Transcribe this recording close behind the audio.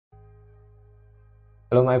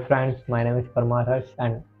Hello my friends, my name is Parmarharsh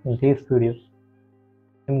and in this video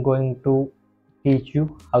I'm going to teach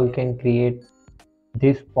you how you can create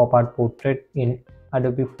this pop art portrait in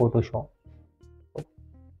Adobe Photoshop. So,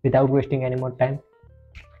 without wasting any more time,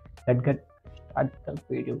 let's get start the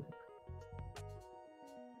video.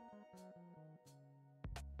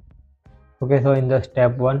 Okay, so in the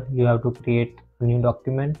step 1 you have to create a new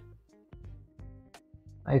document.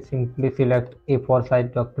 I simply select A4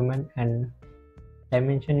 size document and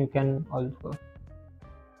dimension you can also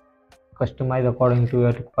customize according to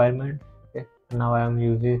your requirement. Okay, now I am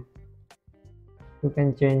using, you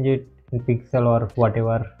can change it in pixel or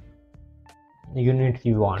whatever units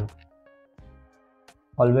you want.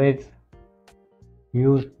 Always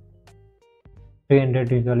use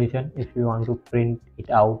 300 resolution if you want to print it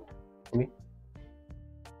out. Okay,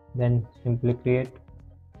 then simply create.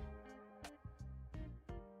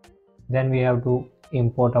 Then we have to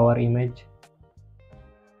import our image.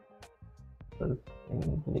 So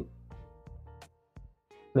simply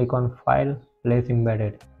click on file, place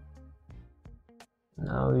embedded.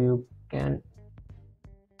 Now you can,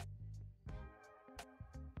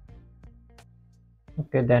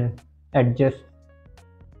 okay, then adjust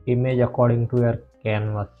image according to your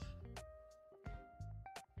canvas.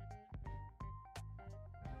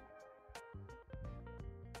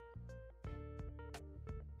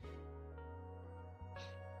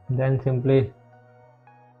 Then simply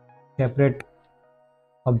separate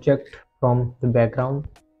object from the background.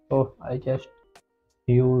 So I just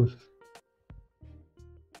use,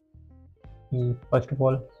 first of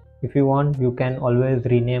all, if you want you can always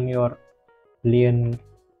rename your layer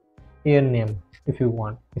name if you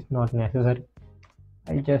want. It's not necessary.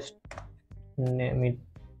 I just name it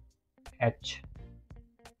H.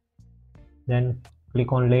 Then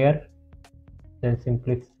click on layer, then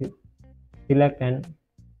simply select an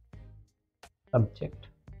subject.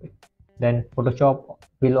 Then Photoshop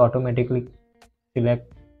will automatically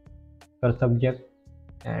select your subject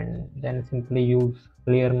and then simply use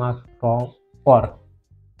layer mask for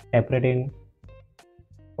separating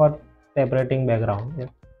background. Yeah.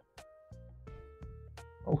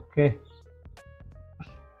 Okay,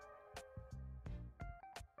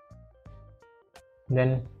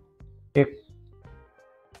 then take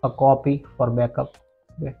a copy for backup.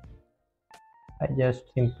 Okay, I just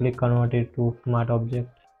simply convert it to smart object.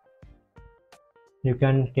 You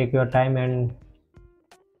can take your time and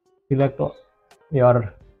select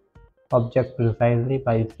your object precisely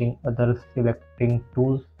by using other selecting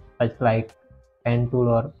tools such like pen tool,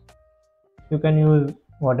 or you can use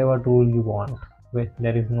whatever tool you want. Okay,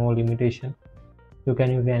 there is no limitation, you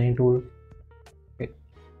can use any tool. Okay,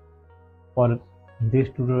 for this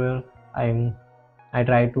tutorial I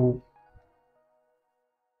try to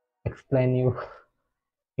explain you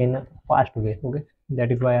in a fast way. Okay,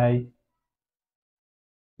 that is why I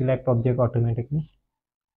select object automatically.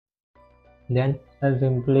 Then I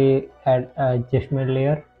simply add adjustment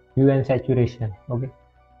layer, hue and saturation. Okay,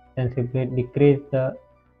 then simply decrease the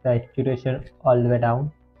saturation all the way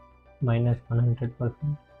down, minus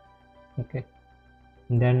 100%. Okay,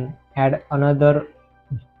 then add another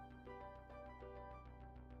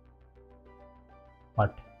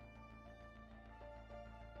what,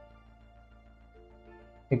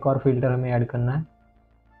 एक और filter हमें add करना है,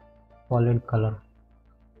 solid colour.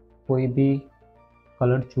 कोई भी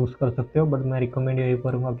colour choose कर सकते हो, बट मैं रिकमेंड यही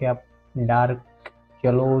करूँगा कि आप डार्क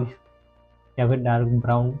येलो या फिर डार्क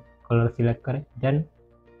ब्राउन कलर सिलेक्ट करें. देन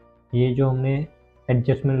ये जो हमने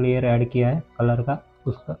एडजस्टमेंट लेयर ऐड किया है कलर का,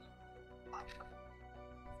 उसका,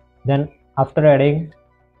 then after adding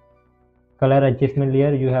colour adjustment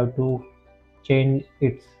layer you have to change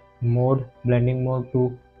its mode, blending mode to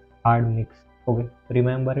hard mix. Okay,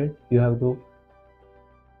 remember it, you have to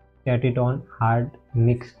set it on hard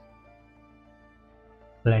mix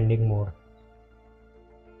blending mode.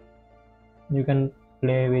 You can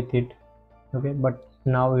play with it. Okay, but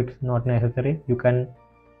now it's not necessary, you can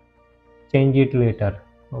change it later.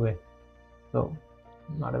 Okay, so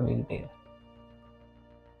not a big deal.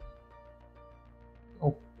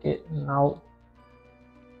 Okay, now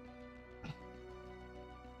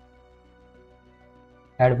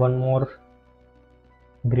add one more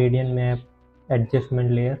gradient map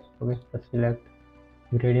adjustment layer. Okay, so select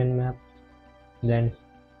gradient map. Then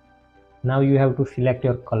now you have to select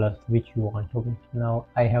your colors which you want. Okay, now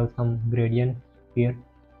I have some gradient here,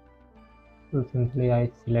 so simply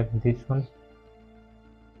I select this one.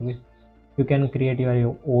 Okay, you can create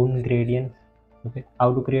your own gradients. Okay,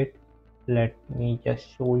 how to create, let me just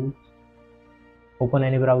show you. Open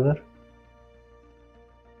any browser.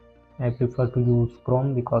 I prefer to use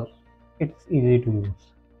Chrome because it's easy to use.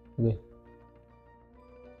 Okay,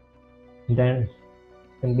 Then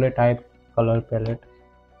simply type color palette,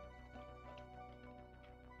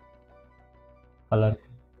 color.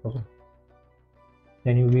 Okay.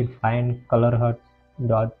 Then you will find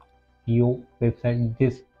colorhut.io website.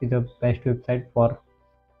 This is the best website for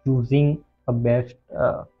choosing a best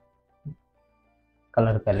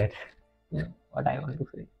color palette. What I want to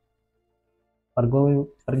say.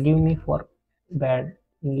 Forgive me for bad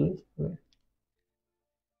English,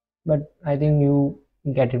 but I think you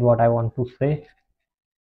get it what I want to say.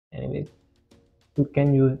 Anyway, you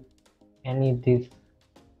can use any this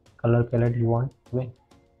color palette you want. Okay.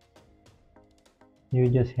 You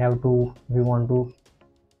just have to, if you want to,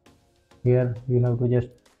 here you have to just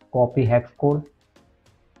copy hex code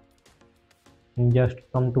and just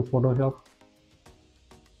come to Photoshop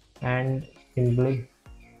and simply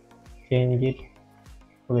change it.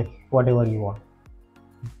 Okay, whatever you want.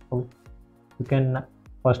 Okay. You can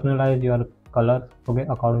personalize your color, okay,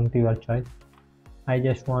 according to your choice. I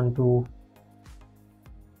just want to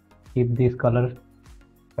keep this color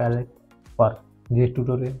palette for this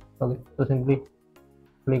tutorial. Okay, so simply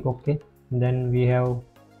click OK. Then we have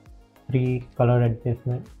three color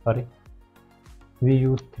adjustment. Sorry, we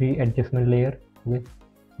use three adjustment layer. Okay,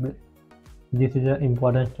 this is an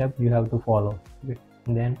important step you have to follow. Okay.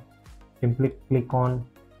 Then simply click on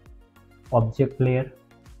object layer,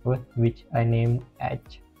 okay, which I named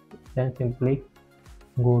H. Then simply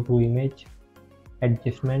go to image,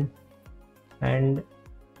 adjustment, and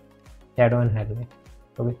shadow and highlight.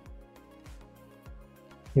 Okay,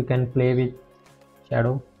 you can play with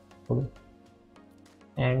shadow, okay,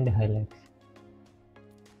 and highlights.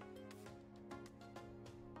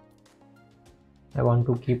 I want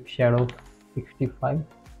to keep shadow 65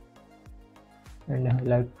 and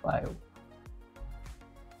highlight 5.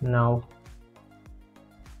 Now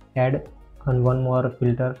add on one more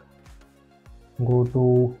filter. Go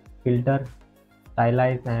to filter,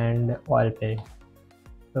 stylize, and oil paint.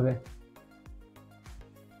 Okay,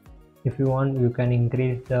 if you want you can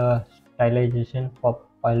increase the stylization of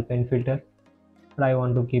oil paint filter, but I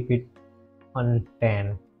want to keep it on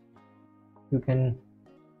 10. You can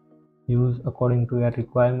use according to your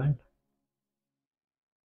requirement.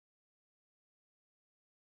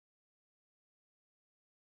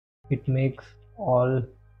 It makes all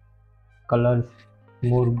colors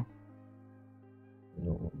more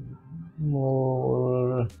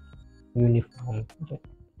uniform.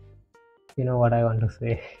 You know what I want to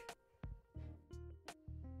say.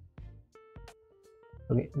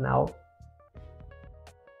 Okay, now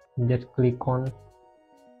just click on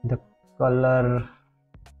the color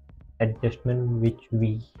adjustment which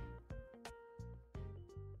we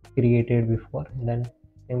created before, then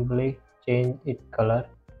simply change its color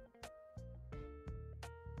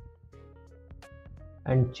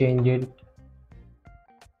and change it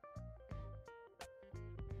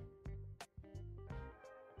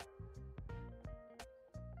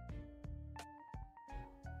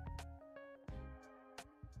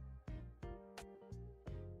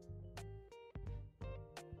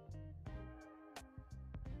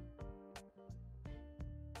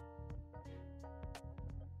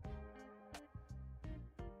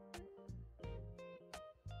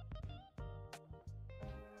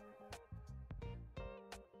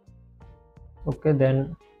okay.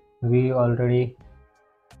 Then we already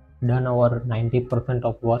done our 90%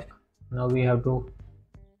 of work. Now we have to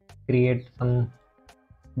create some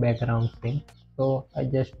background thing. So I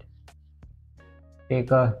just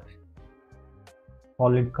take a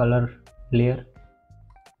solid color layer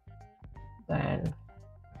and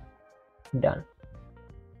done.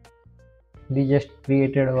 We just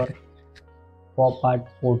created our pop art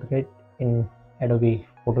portrait in Adobe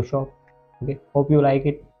Photoshop. Okay, hope you like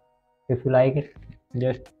it. If you like it,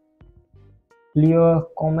 just leave a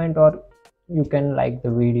comment, or you can like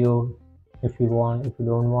the video if you want. If you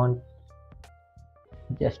don't want,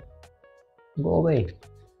 just go away.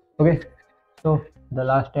 Okay, so the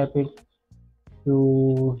last step is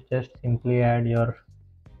to just simply add your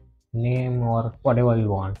name or whatever you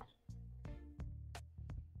want.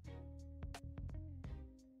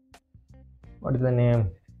 What is the name?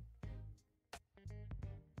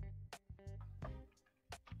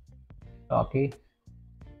 Rocky.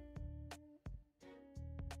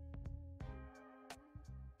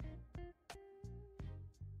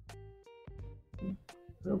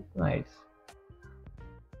 Look nice.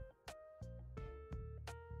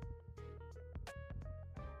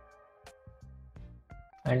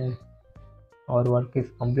 And our work is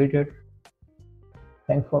completed.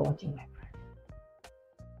 Thanks for watching.